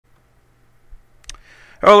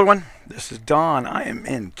Hello everyone, this is Don. I am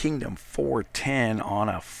in Kingdom 410 on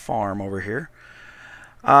a farm over here.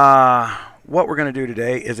 What we're going to do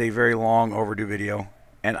today is a very long overdue video,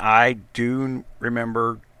 and I do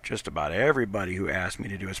remember just about everybody who asked me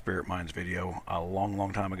to do a Spirit Minds video a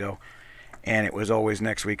long time ago, and it was always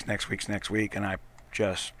next week, and I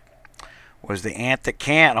just was the ant that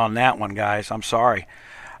can't on that one, guys. I'm sorry.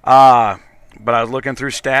 But I was looking through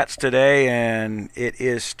stats today, and it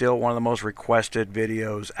is still one of the most requested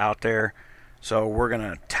videos out there. So we're going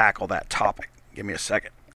to tackle that topic. Give me a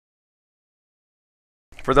second.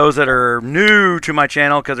 For those that are new to my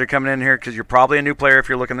channel, because they're coming in here, because you're probably a new player if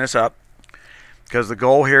you're looking this up, because the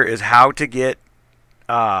goal here is how to get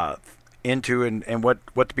into and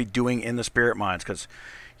what to be doing in the Spirit Minds. Because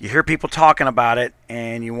you hear people talking about it,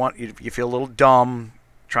 and you feel a little dumb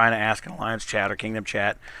trying to ask an Alliance chat or Kingdom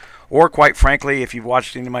chat. Or quite frankly, if you've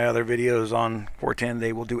watched any of my other videos on 410,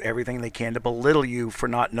 they will do everything they can to belittle you for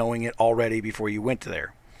not knowing it already before you went to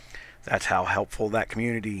there. That's how helpful that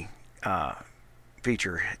community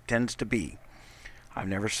feature tends to be. I've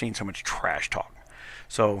never seen so much trash talk.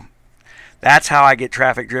 So that's how I get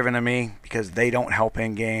traffic driven to me, because they don't help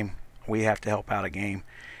in game. We have to help out a game.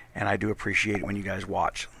 And I do appreciate it when you guys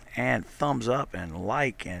watch. And thumbs up and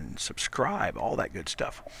like and subscribe, all that good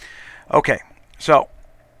stuff. Okay, so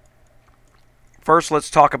first, let's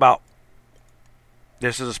talk about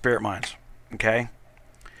this is a Spirit Minds, okay?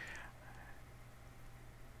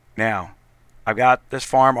 Now, I've got this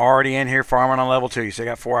farm already in here farming on level 2. You see I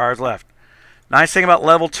got 4 hours left. Nice thing about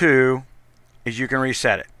level 2 is you can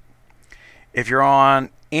reset it. If you're on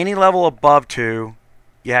any level above 2,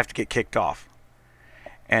 you have to get kicked off.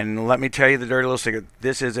 And let me tell you the dirty little secret.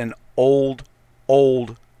 This is an old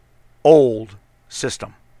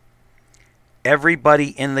system. Everybody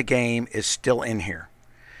in the game is still in here.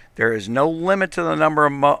 There is no limit to the number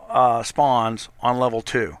of spawns on level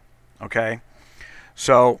 2. Okay?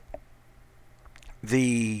 So,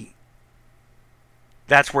 that's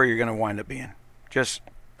where you're going to wind up being. Just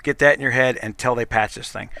get that in your head until they patch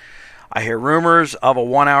this thing. I hear rumors of a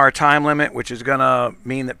 1-hour time limit, which is going to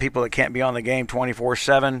mean that people that can't be on the game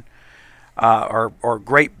 24/7 or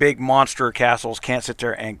great big monster castles can't sit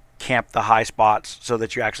there and camp the high spots so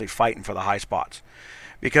that you're actually fighting for the high spots.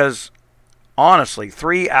 Because honestly,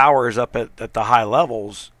 3 hours up at the high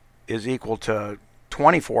levels is equal to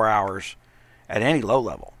 24 hours at any low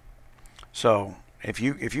level. So if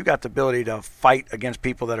you got the ability to fight against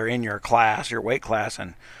people that are in your class, your weight class,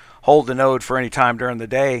 and hold the node for any time during the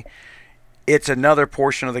day, it's another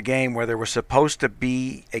portion of the game where there was supposed to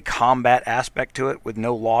be a combat aspect to it with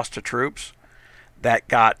no loss to troops that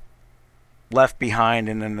got left behind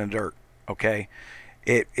and in the dirt. Okay,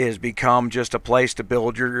 it has become just a place to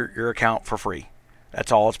build your account for free.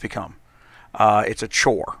 That's all it's become. It's a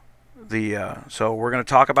chore. So we're going to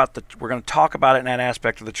talk about it in that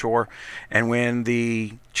aspect of the chore. And when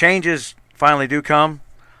the changes finally do come,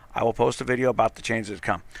 I will post a video about the changes that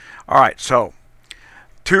come. All right, so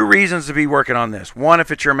 2 reasons to be working on this. One,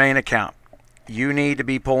 if it's your main account, you need to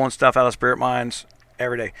be pulling stuff out of Spirit Minds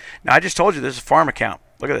every day. Now, I just told you this is a farm account.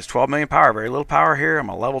 Look at this, 12 million power. Very little power here. I'm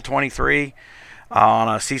a level 23 on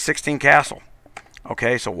a C16 castle.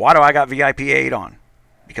 Okay, so why do I got VIP 8 on?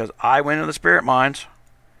 Because I went into the Spirit Minds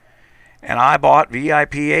and I bought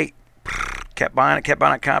VIP 8. Kept buying it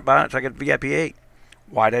so I get VIP 8.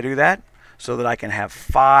 Why did I do that? So that I can have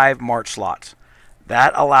 5 March slots.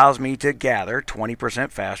 That allows me to gather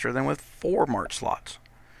 20% faster than with 4 March slots.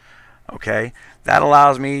 Okay, that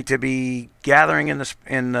allows me to be gathering in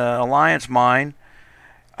the Alliance mine,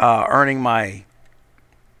 earning my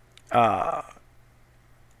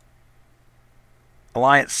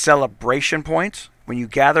Alliance celebration points. When you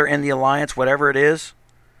gather in the Alliance, whatever it is,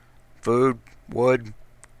 food, wood,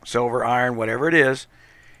 silver, iron, whatever it is,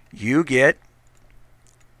 you get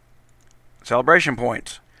celebration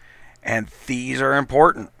points. And these are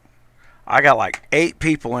important. I got like 8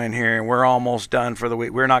 people in here, and we're almost done for the week.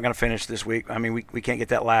 We're not going to finish this week. I mean, we can't get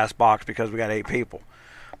that last box because we got 8 people.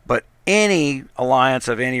 But any Alliance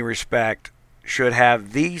of any respect should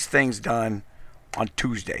have these things done on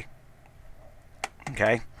Tuesday.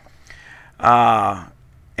 Okay?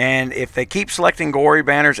 And if they keep selecting gory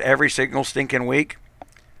banners every single stinking week,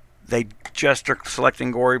 they just are selecting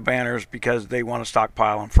gory banners because they want to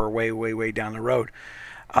stockpile them for way down the road.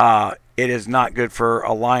 It is not good for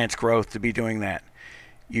Alliance growth to be doing that.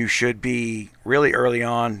 You should be really early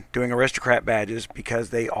on doing aristocrat badges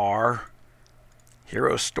because they are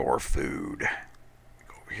hero store food.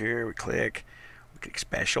 Go over here, we click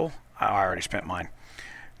special. I already spent mine.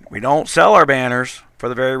 We don't sell our banners for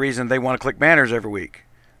the very reason they want to click banners every week.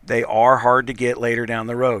 They are hard to get later down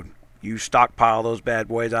the road. You stockpile those bad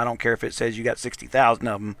boys. I don't care if it says you got 60,000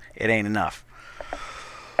 of them. It ain't enough.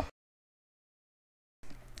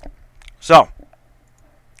 So,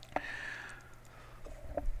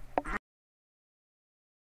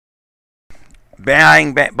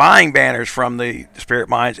 buying banners from the spirit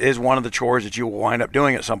mines is one of the chores that you will wind up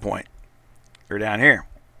doing at some point. You're down here.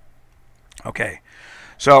 Okay,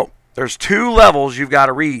 so there's 2 levels you've got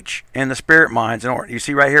to reach in the spirit mines. In order, you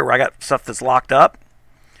see right here where I got stuff that's locked up?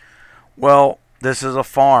 Well, this is a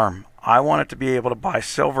farm. I want it to be able to buy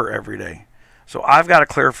silver every day. So I've got to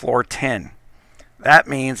clear floor 10. That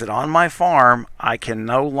means that on my farm, I can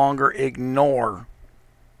no longer ignore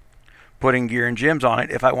putting gear and gems on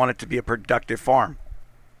it if I want it to be a productive farm.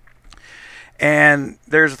 And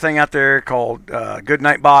there's a thing out there called Good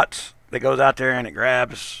Night Bots that goes out there and it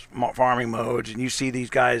grabs farming modes, and you see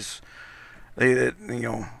these guys, the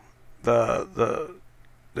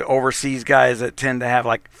overseas guys that tend to have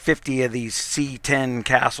like 50 of these C10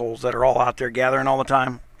 castles that are all out there gathering all the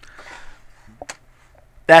time.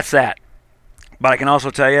 That's that. But I can also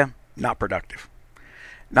tell you, not productive.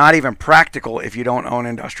 Not even practical if you don't own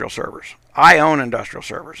industrial servers. I own industrial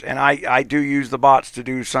servers, and I do use the bots to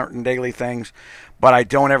do certain daily things, but I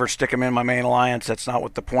don't ever stick them in my main alliance. That's not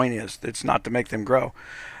what the point is. It's not to make them grow.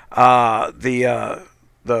 There's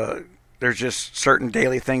just certain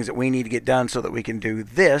daily things that we need to get done so that we can do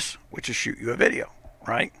this, which is shoot you a video,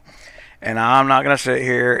 right? And I'm not going to sit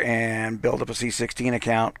here and build up a C16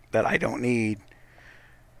 account that I don't need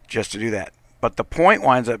just to do that. But the point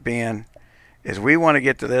winds up being is we want to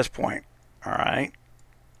get to this point, all right,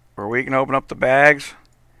 where we can open up the bags,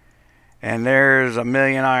 and there's a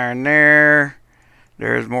million iron there.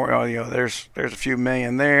 There's more, there's a few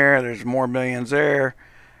million there. There's more millions there,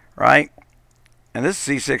 right? And this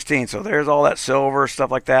is C16, so there's all that silver,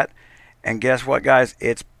 stuff like that. And guess what, guys?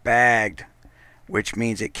 It's bagged, which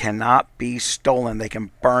means it cannot be stolen. They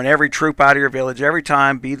can burn every troop out of your village every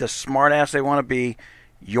time, be the smart ass they want to be.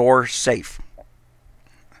 You're safe.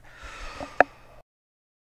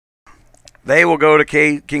 They will go to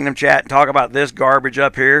Kingdom Chat and talk about this garbage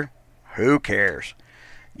up here. Who cares?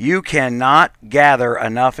 You cannot gather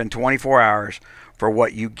enough in 24 hours for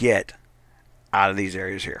what you get out of these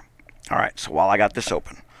areas here. All right, so while I got this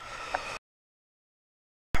open.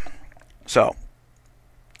 So,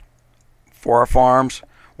 for our farms,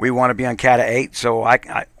 we want to be on Cata 8. So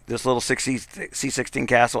this little C16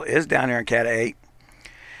 castle is down here in Cata 8.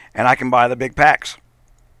 And I can buy the big packs,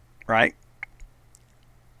 right?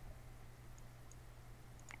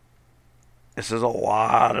 This is a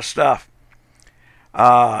lot of stuff.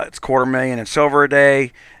 It's $250,000 in silver a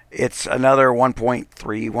day. It's another 1.3,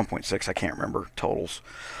 1.6, I can't remember totals.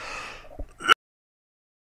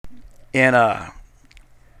 In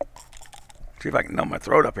see if I can numb my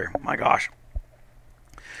throat up here. My gosh.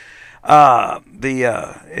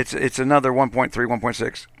 It's another 1.3,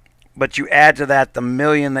 1.6. But you add to that the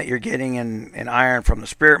million that you're getting in iron from the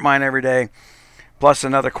spirit mine every day, plus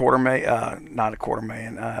another $250,000, not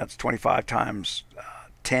 $250,000, it's 25 times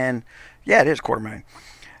 10. Yeah, it is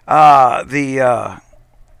 $250,000.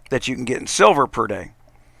 That you can get in silver per day.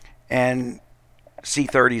 And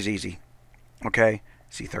C30 is easy. Okay?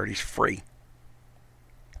 C30 is free.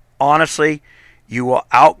 Honestly, you will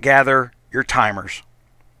outgather your timers.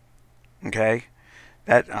 Okay?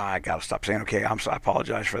 That I gotta stop saying okay. I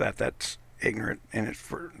apologize for that. That's ignorant in it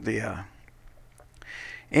for the.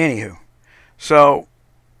 Anywho, so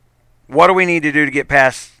what do we need to do to get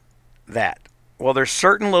past that? Well, there's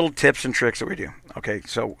certain little tips and tricks that we do. Okay,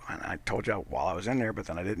 so I told you while I was in there, but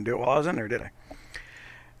then I didn't do it while I was in there, did I?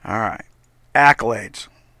 All right, accolades.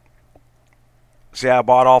 See, I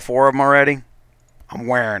bought all 4 of them already. I'm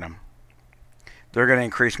wearing them. They're going to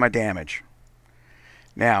increase my damage.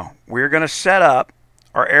 Now we're going to set up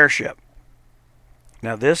our airship.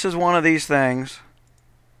 Now this is one of these things.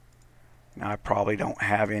 Now I probably don't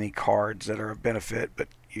have any cards that are of benefit, but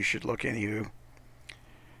you should look into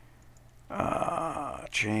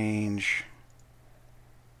change.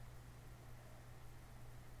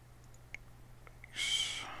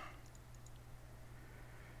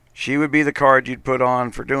 She would be the card you'd put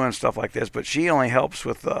on for doing stuff like this, but she only helps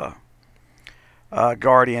with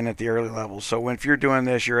Guardian at the early levels. So if you're doing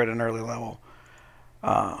this, you're at an early level.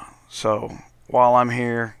 So while I'm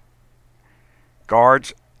here,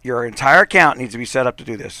 guards, your entire account needs to be set up to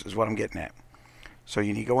do this, is what I'm getting at. So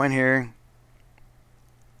you need to go in here,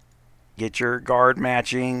 get your guard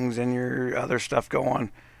matchings and your other stuff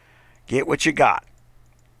going. Get what you got.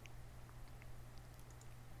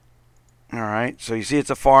 Alright, so you see it's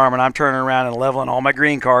a farm, and I'm turning around and leveling all my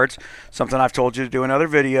green cards. Something I've told you to do in other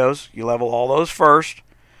videos. You level all those first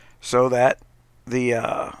so that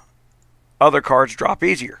the other cards drop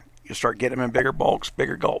easier. You start getting them in bigger bulks,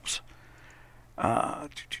 bigger gulps.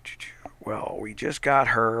 Well, we just got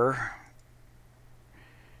her.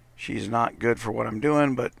 She's not good for what I'm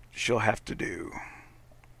doing, but she'll have to do.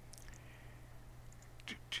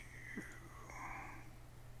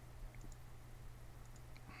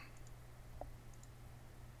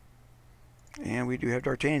 And we do have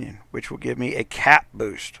D'Artagnan, which will give me a cap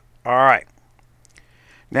boost. All right.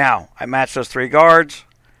 Now, I matched those 3 guards.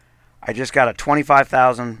 I just got a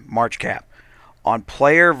 25,000 March cap. On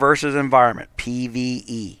player versus environment,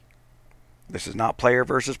 PvE. This is not player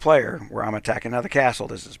versus player, where I'm attacking another castle.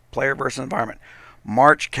 This is player versus environment.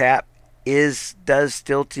 March cap does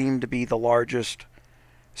still seem to be the largest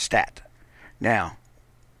stat. Now,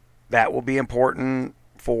 that will be important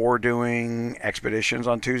for doing expeditions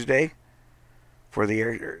on Tuesday, for the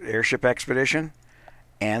airship expedition,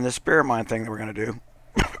 and the spirit mine thing that we're going to do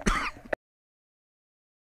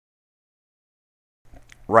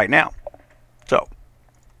right now. So,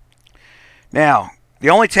 now, the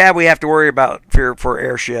only tab we have to worry about for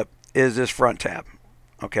airship is this front tab.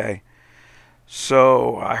 Okay?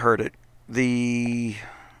 So, I heard it.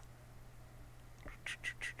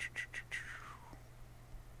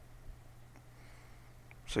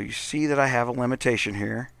 So you see that I have a limitation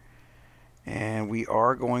here. And we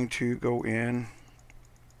are going to go in.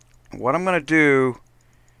 What I'm going to do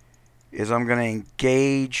is I'm going to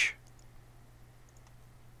engage,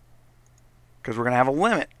 because we're going to have a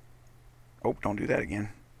limit. Oh, don't do that again.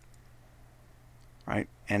 Right?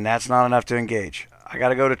 And that's not enough to engage. I got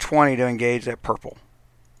to go to 20 to engage that purple.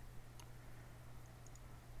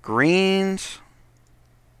 Greens,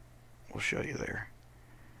 we'll show you there.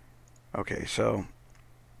 Okay, so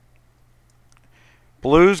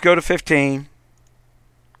blues go to 15,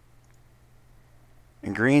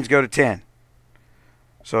 and greens go to 10.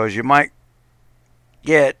 So as you might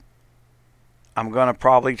get, I'm going to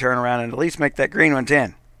probably turn around and at least make that green one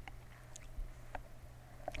 10.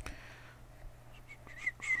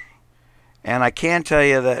 And I can tell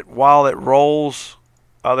you that while it rolls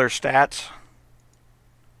other stats,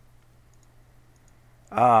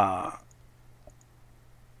 the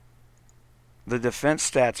defense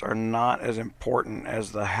stats are not as important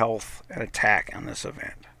as the health and attack on this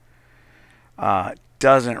event.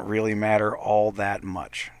 Doesn't really matter all that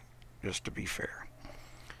much, just to be fair.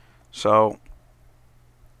 So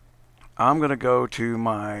I'm going to go to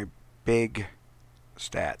my big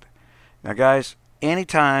stat. Now, guys,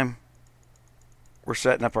 anytime we're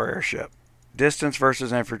setting up our airship, distance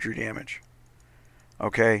versus infantry damage.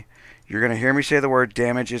 Okay, you're going to hear me say the word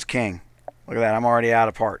damage is king. Look at that, I'm already out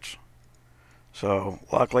of parts. So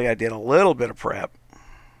luckily I did a little bit of prep.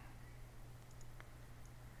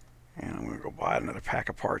 And I'm going to go buy another pack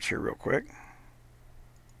of parts here real quick.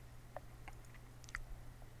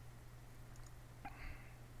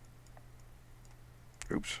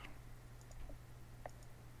 Oops.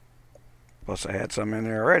 Plus I had some in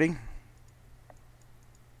there already.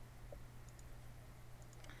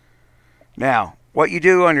 Now, what you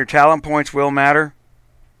do on your talent points will matter.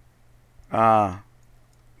 But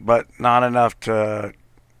not enough to...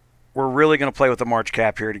 We're really going to play with the March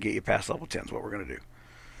cap here to get you past level 10 is what we're going to do.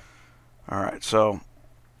 Alright, so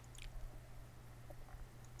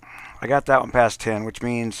I got that one past 10, which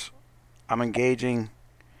means I'm engaging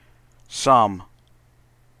some.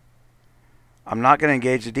 I'm not going to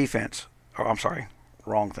engage the defense. Oh, I'm sorry.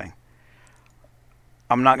 Wrong thing.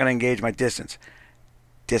 I'm not going to engage my distance.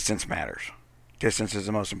 Distance matters. Distance is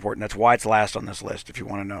the most important. That's why it's last on this list, if you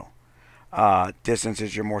want to know. Distance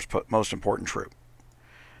is your most important troop.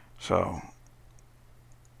 So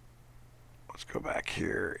let's go back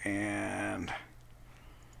here, and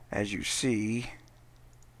as you see,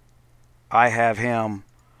 I have him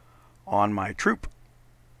on my troop.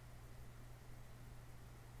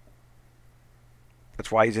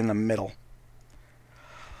 That's why he's in the middle.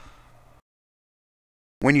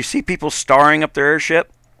 When you see people starring up their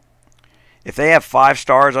airship, if they have 5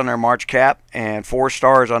 stars on their March cap and 4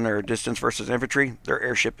 stars on their distance versus infantry, their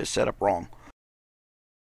airship is set up wrong.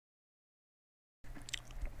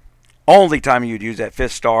 Only time you'd use that 5th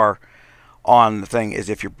star on the thing is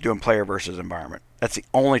if you're doing player versus environment. That's the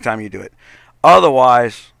only time you do it.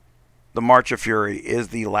 Otherwise, the March of Fury is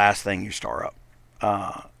the last thing you star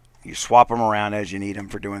up. You swap them around as you need them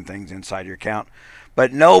for doing things inside your account.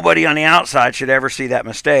 But nobody on the outside should ever see that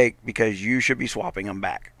mistake, because you should be swapping them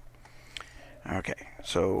back. Okay,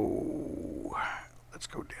 so let's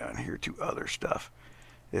go down here to other stuff.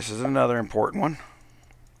 This is another important one.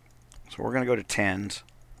 So we're going to go to 10s.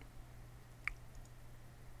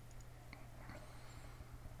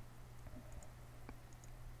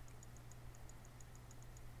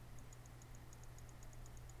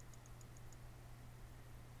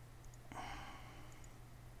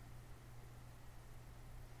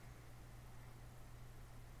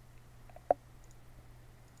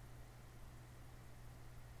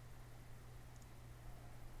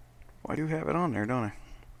 I do have it on there, don't I?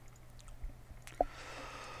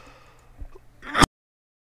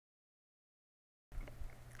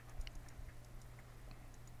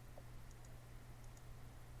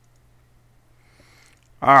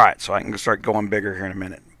 All right, so I can start going bigger here in a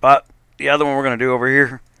minute. But the other one we're going to do over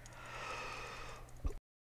here,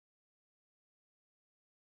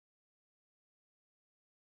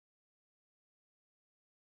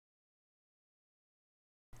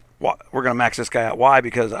 we're going to max this guy out. Why?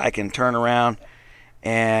 Because I can turn around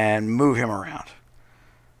and move him around.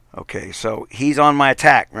 Okay, so he's on my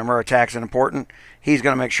attack. Remember, our attack's important. He's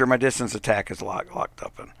going to make sure my distance attack is locked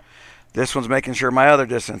open. This one's making sure my other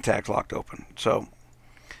distance attack's locked open. So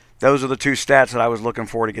those are the two stats that I was looking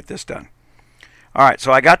for to get this done. All right,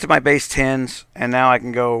 so I got to my base 10s, and now I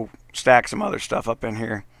can go stack some other stuff up in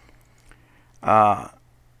here.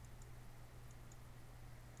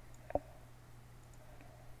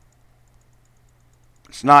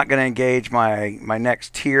 It's not going to engage my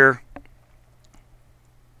next tier.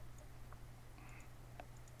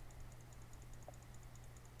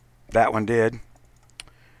 That one did.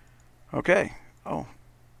 Okay. Oh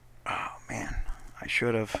man, I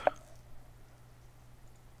should have.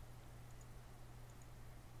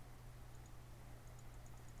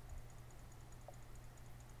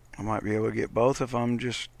 I might be able to get both if I'm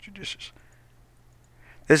just.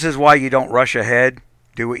 This is why you don't rush ahead.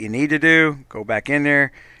 Do what you need to do. Go back in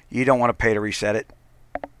there. You don't want to pay to reset it.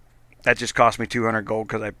 That just cost me 200 gold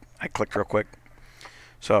because I clicked real quick.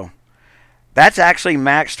 So that's actually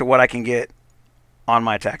maxed to what I can get on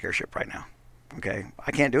my attack airship right now. Okay,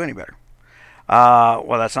 I can't do any better.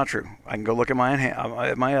 Well, that's not true. I can go look at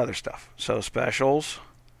my other stuff. So specials.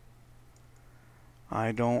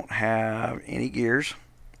 I don't have any gears.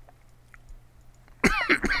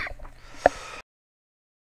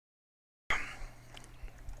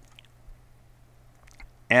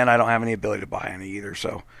 And I don't have any ability to buy any either,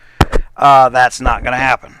 so that's not going to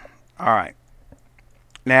happen. All right.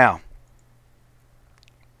 Now,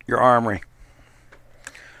 your armory.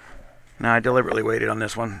 Now, I deliberately waited on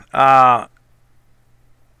this one.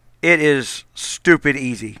 It is stupid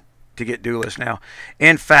easy to get Duelist now.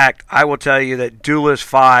 In fact, I will tell you that Duelist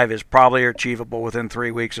 5 is probably achievable within 3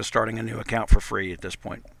 weeks of starting a new account for free at this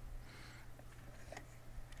point.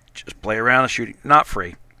 Just play around the shooting. Not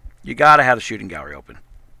free. You got to have the shooting gallery open.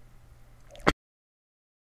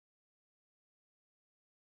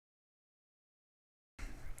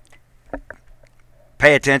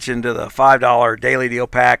 Pay attention to the $5 daily deal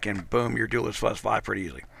pack, and boom, your Duelist plus 5 pretty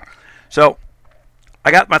easily. So, I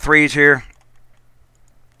got my 3s here,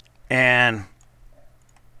 and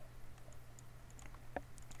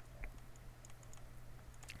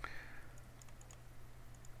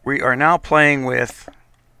we are now playing with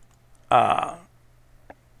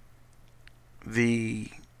the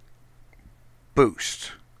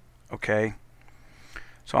boost. Okay,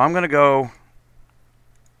 so I'm going to go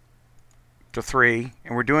to 3,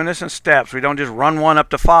 and we're doing this in steps. We don't just run one up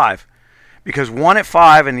to 5, because one at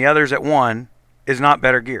 5 and the others at 1 is not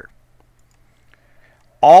better gear.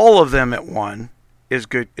 All of them at 1 is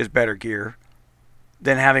better gear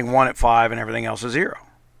than having one at 5 and everything else is 0.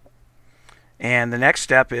 And the next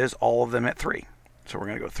step is all of them at 3. So we're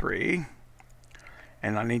going to go 3,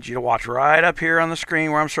 and I need you to watch right up here on the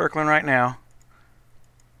screen where I'm circling right now.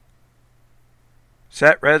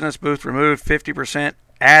 Set resonance boost removed 50%.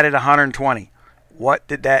 Added 120. What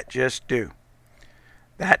did that just do?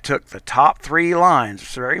 That took the top 3 lines,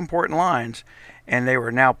 very important lines, and they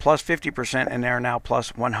were now plus 50%, and they're now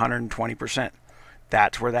plus 120%.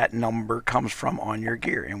 That's where that number comes from on your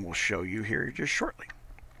gear, and we'll show you here just shortly.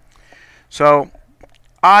 So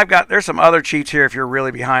there's some other cheats here if you're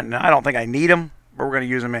really behind. Now, I don't think I need them, but we're going to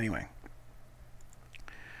use them anyway.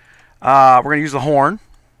 We're going to use the horn.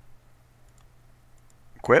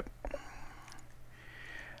 Equip.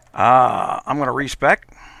 I'm going to respec.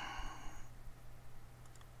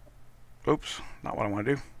 Oops, not what I want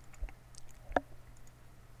to do.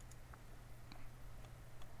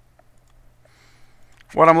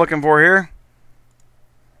 What I'm looking for here,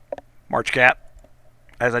 March cap.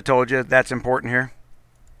 As I told you, that's important here.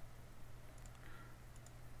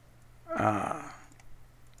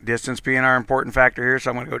 Distance being our important factor here,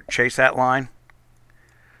 so I'm going to go chase that line.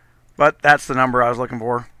 But that's the number I was looking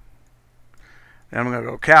for. Then I'm going to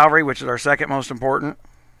go cavalry, which is our second most important.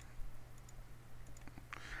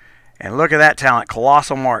 And look at that talent,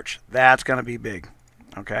 Colossal March. That's going to be big.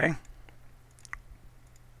 Okay.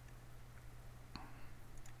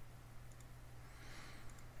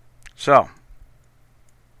 So,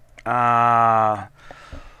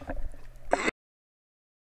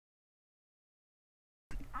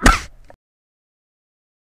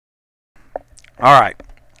 All right.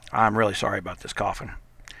 I'm really sorry about this coughing.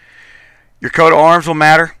 Your coat of arms will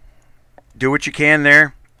matter. Do what you can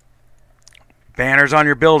there. Banners on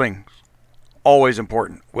your building, always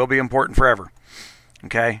important. Will be important forever.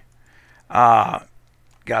 Okay? Got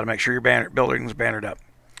to make sure your building's bannered up.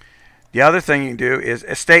 The other thing you can do is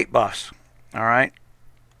estate buffs. All right?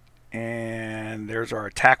 And there's our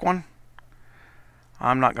attack one.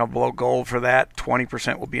 I'm not going to blow gold for that.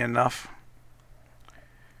 20% will be enough.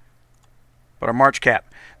 But our March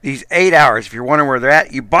cap. These 8 hours, if you're wondering where they're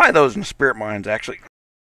at, you buy those in Spirit Mines, actually.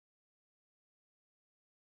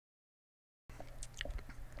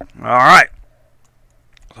 All right.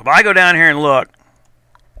 So if I go down here and look,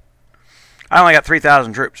 I only got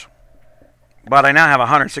 3,000 troops. But I now have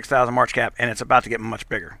 106,000 March cap, and it's about to get much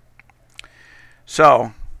bigger.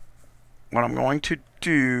 So what I'm going to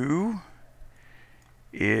do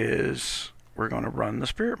is we're going to run the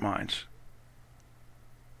Spirit Mines.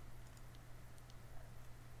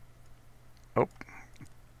 Oh.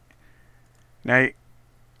 Now,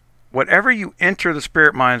 whatever you enter the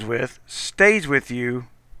Spirit Mines with stays with you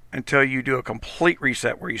until you do a complete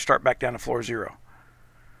reset where you start back down to floor 0.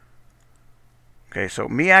 Okay, so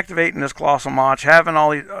me activating this Colossal March, having all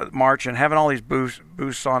these having all these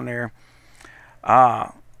boosts on there,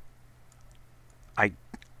 I'm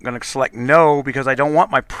going to select no because I don't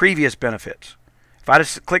want my previous benefits. If I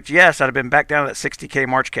just clicked yes, I'd have been back down to that 60K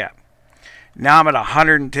March cap. Now I'm at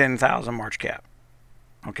 110,000 March cap.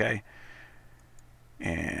 Okay,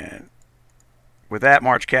 and with that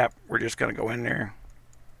March cap, we're just going to go in there.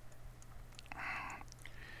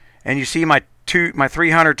 And you see my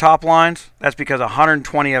 300 top lines? That's because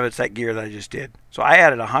 120 of it's that gear that I just did. So I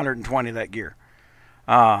added 120 of that gear.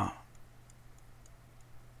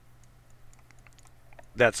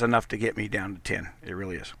 That's enough to get me down to 10. It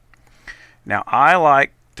really is. Now, I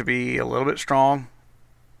like to be a little bit strong.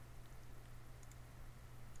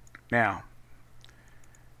 Now,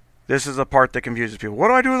 this is the part that confuses people. What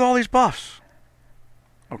do I do with all these buffs?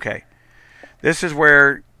 Okay. This is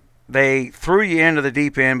where they threw you into the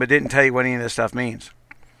deep end but didn't tell you what any of this stuff means.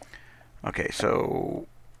 Okay, so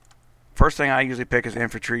first thing I usually pick is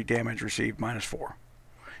infantry damage received -4.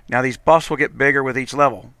 Now these buffs will get bigger with each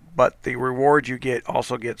level, but the reward you get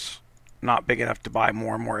also gets not big enough to buy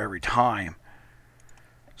more and more every time.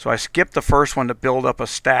 So I skipped the first one to build up a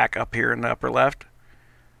stack up here in the upper left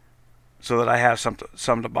so that I have some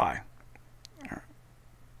to buy.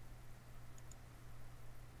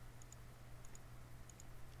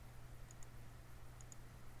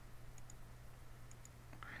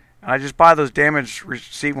 And I just buy those damage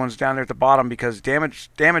received ones down there at the bottom because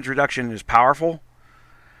damage reduction is powerful.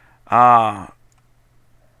 But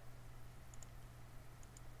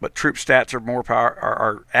troop stats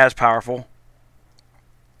are as powerful.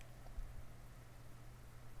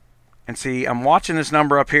 And see, I'm watching this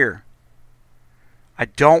number up here. I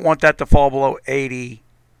don't want that to fall below 80.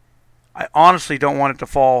 I honestly don't want it to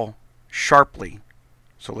fall sharply.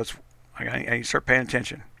 So I need to start paying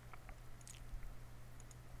attention.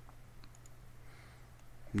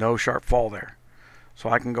 No sharp fall there. So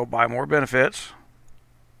I can go buy more benefits.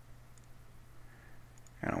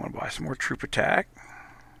 And I want to buy some more troop attack.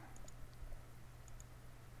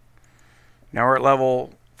 Now we're at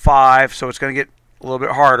level 5, so it's going to get a little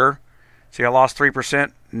bit harder. See, I lost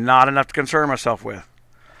 3%. Not enough to concern myself with.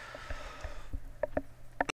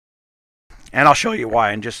 And I'll show you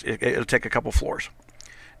why, and it'll take a couple floors.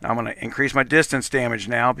 Now I'm going to increase my distance damage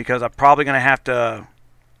now because I'm probably going to have to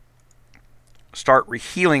start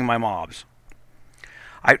rehealing my mobs.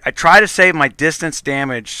 I try to save my distance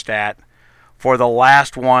damage stat for the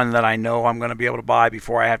last one that I know I'm going to be able to buy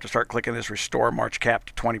before I have to start clicking this restore March cap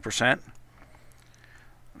to 20%.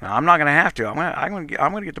 Now I'm not going to have to. I'm going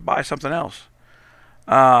to get to buy something else.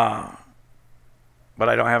 But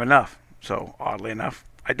I don't have enough. So oddly enough,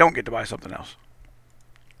 I don't get to buy something else.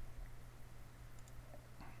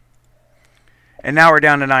 And now we're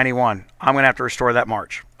down to 91. I'm going to have to restore that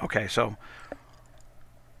March. Okay, so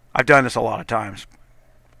I've done this a lot of times.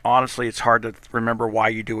 Honestly, it's hard to remember why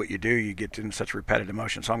you do what you do. You get in such repetitive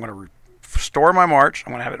motion. So I'm going to restore my March.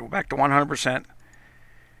 I'm going to have it back to 100%.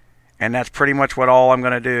 And that's pretty much what all I'm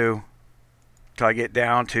going to do until I get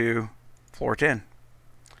down to floor 10.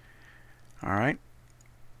 All right.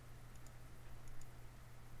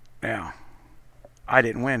 Now, I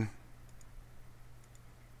didn't win.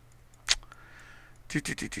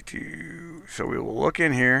 So we will look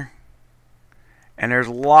in here. And there's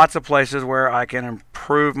lots of places where I can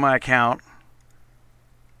improve my account.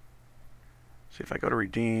 See if I go to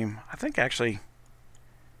redeem. I think actually,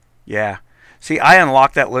 yeah. See, I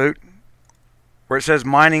unlocked that loot where it says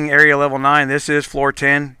mining area level 9. This is floor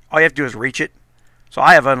 10. All you have to do is reach it. So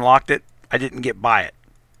I have unlocked it. I didn't get by it.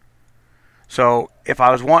 So if I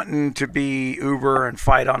was wanting to be Uber and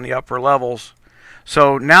fight on the upper levels,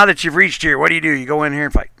 so now that you've reached here, what do? You go in here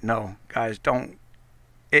and fight. No, guys, don't.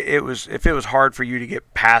 If it was hard for you to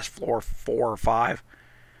get past floor 4 or 5,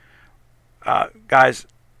 guys,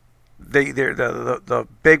 the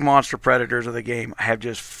big monster predators of the game have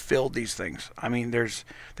just filled these things. I mean, there's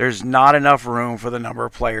not enough room for the number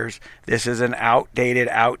of players. This is an outdated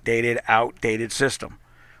system.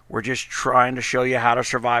 We're just trying to show you how to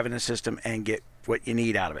survive in the system and get what you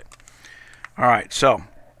need out of it. All right, so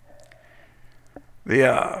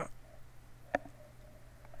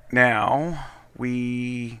now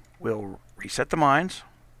we will reset the mines,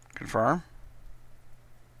 confirm.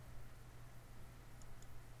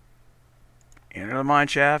 Enter the mine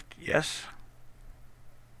shaft, yes.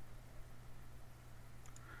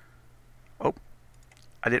 Oh,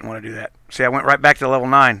 I didn't want to do that. See, I went right back to level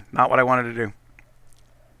 9, not what I wanted to do.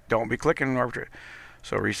 Don't be clicking arbitrary.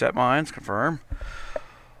 So reset mines, confirm.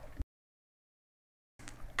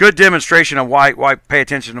 Good demonstration of why pay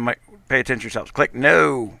attention yourselves. Click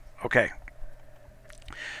no. Okay.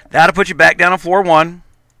 That'll put you back down on floor 1.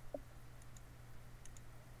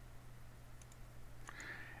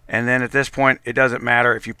 And then at this point, it doesn't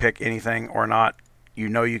matter if you pick anything or not. You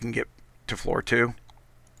know you can get to floor 2.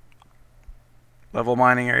 Level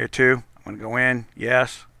mining area 2. I'm going to go in.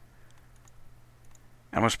 Yes.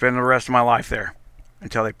 I'm going to spend the rest of my life there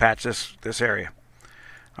until they patch this area.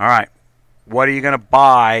 All right. What are you going to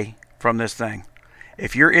buy from this thing?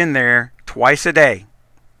 If you're in there twice a day,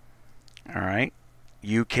 all right,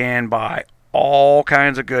 you can buy all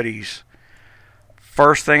kinds of goodies.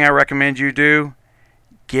 First thing I recommend you do,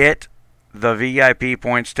 get the VIP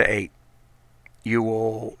points to 8. You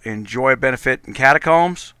will enjoy a benefit in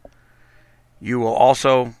catacombs. You will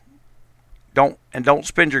also don't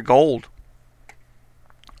spend your gold.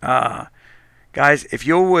 Guys, if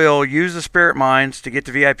you will use the spirit mines to get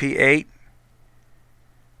to VIP 8,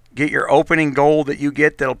 get your opening gold that you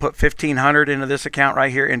get that'll put 1,500 into this account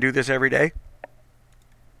right here and do this every day.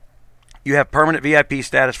 You have permanent VIP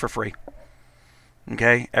status for free.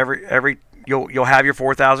 Okay, you'll have your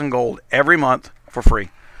 4,000 gold every month for free.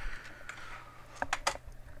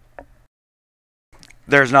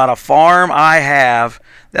 There's not a farm I have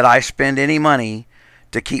that I spend any money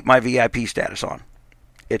to keep my VIP status on.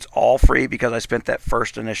 It's all free because I spent that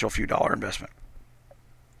first initial few dollar investment.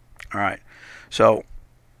 All right. So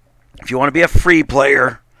if you want to be a free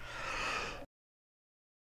player,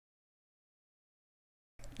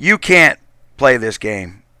 you can't play this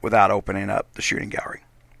game without opening up the shooting gallery.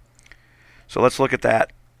 So let's look at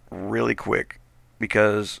that really quick,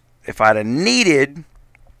 because if I'd have needed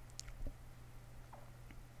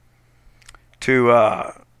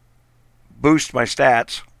to boost my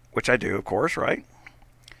stats, which I do, of course, right?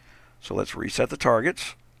 So let's reset the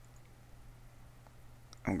targets.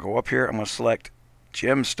 I'm going to go up here. I'm going to select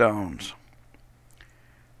gemstones.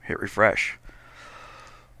 Hit refresh.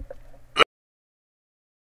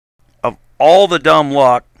 Of all the dumb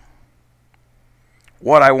luck,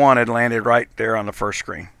 what I wanted landed right there on the first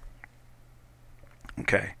screen.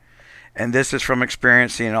 Okay. And this is from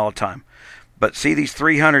experience, seeing it all the time. But see these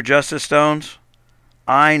 300 justice stones?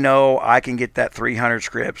 I know I can get that 300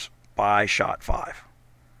 scripts by shot 5.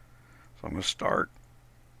 So I'm going to start.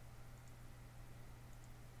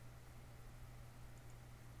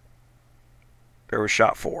 There was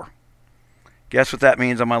shot 4. Guess what that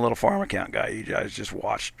means on my little farm account, guy? You guys just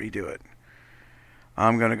watched me do it.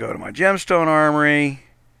 I'm going to go to my gemstone armory.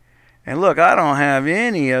 And look, I don't have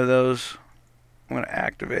any of those. I'm going to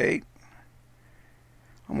activate.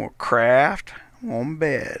 I'm going to craft. I'm going to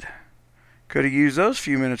bed. Could have used those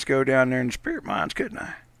few minutes ago down there in the spirit mines, couldn't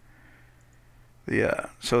I? Yeah.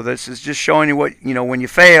 So this is just showing you what, when you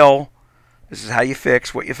fail, this is how you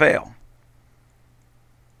fix what you fail.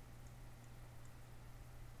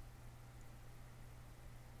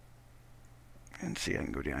 And see, I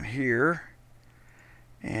can go down here.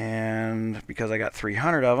 And because I got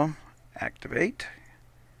 300 of them, activate.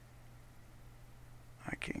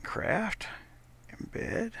 I can craft,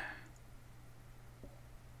 embed.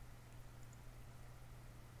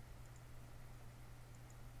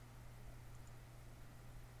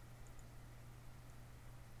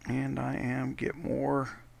 And I am get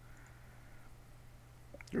more.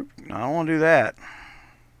 Oops, no, I don't want to do that.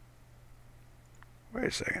 Wait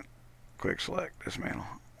a second. Quick select, dismantle.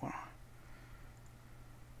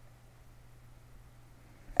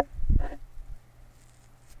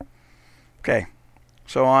 Okay,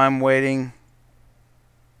 so I'm waiting.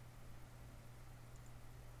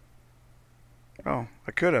 Oh,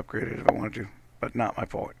 I could upgrade it if I wanted to. but not my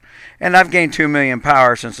point. And I've gained 2 million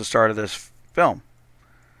power since the start of this film.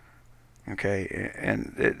 Okay,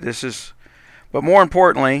 and this is, but more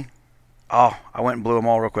importantly, oh, I went and blew them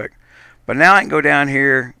all real quick. But now I can go down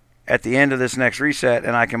here at the end of this next reset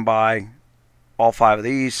and I can buy all 5 of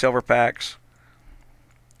these silver packs,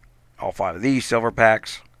 all 5 of these silver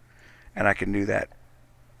packs, and I can do that.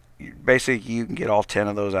 Basically, you can get all 10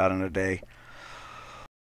 of those out in a day.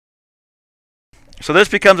 So this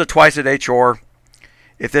becomes a twice a day chore.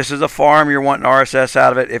 If this is a farm, you're wanting RSS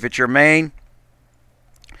out of it. If it's your main,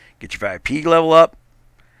 get your VIP level up,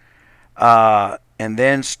 and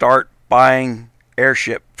then start buying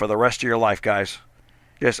airship for the rest of your life, guys.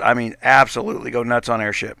 Absolutely go nuts on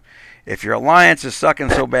airship. If your alliance is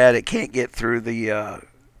sucking so bad it can't get through the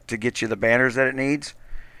to get you the banners that it needs,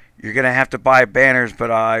 you're gonna have to buy banners.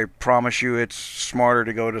 But I promise you, it's smarter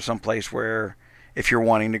to go to some place where, if you're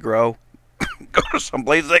wanting to grow, go to some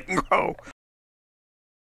place that can grow.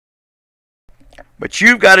 But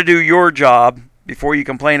you've got to do your job before you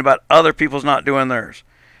complain about other people's not doing theirs,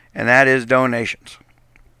 and that is donations.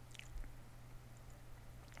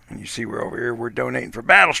 And you see, we're over here, we're donating for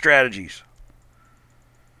battle strategies.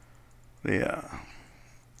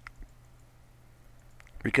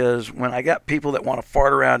 Because when I got people that want to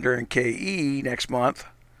fart around during KE next month,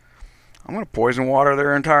 I'm going to poison water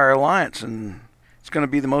their entire alliance, and it's going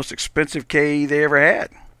to be the most expensive KE they ever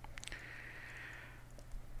had.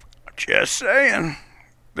 Just saying.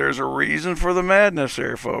 There's a reason for the madness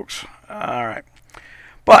there, folks. All right.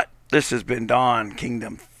 But this has been Dawn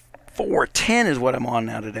Kingdom 410 is what I'm on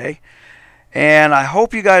now today. And I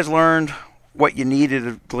hope you guys learned what you needed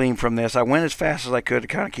to glean from this. I went as fast as I could to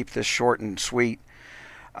kind of keep this short and sweet.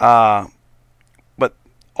 But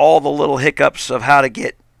all the little hiccups of how to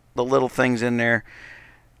get the little things in there.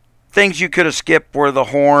 Things you could have skipped were the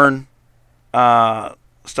horn,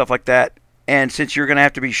 stuff like that. And since you're going to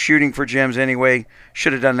have to be shooting for gems anyway,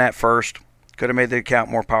 should have done that first. Could have made the account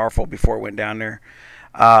more powerful before it went down there.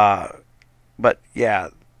 But yeah,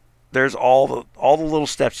 there's all the little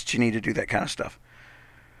steps that you need to do that kind of stuff.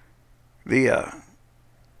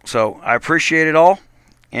 So I appreciate it all.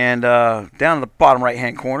 And down in the bottom right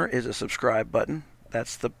hand corner is a subscribe button.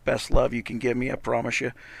 That's the best love you can give me, I promise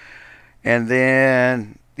you. And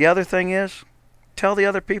then the other thing is, tell the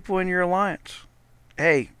other people in your alliance,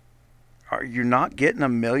 hey, are you not getting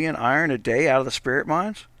 1 million iron a day out of the spirit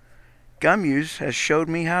mines? Gumuse has showed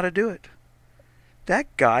me how to do it.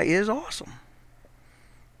 That guy is awesome.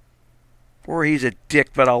 Or he's a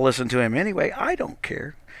dick, but I'll listen to him anyway. I don't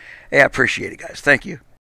care. Hey, I appreciate it, guys. Thank you.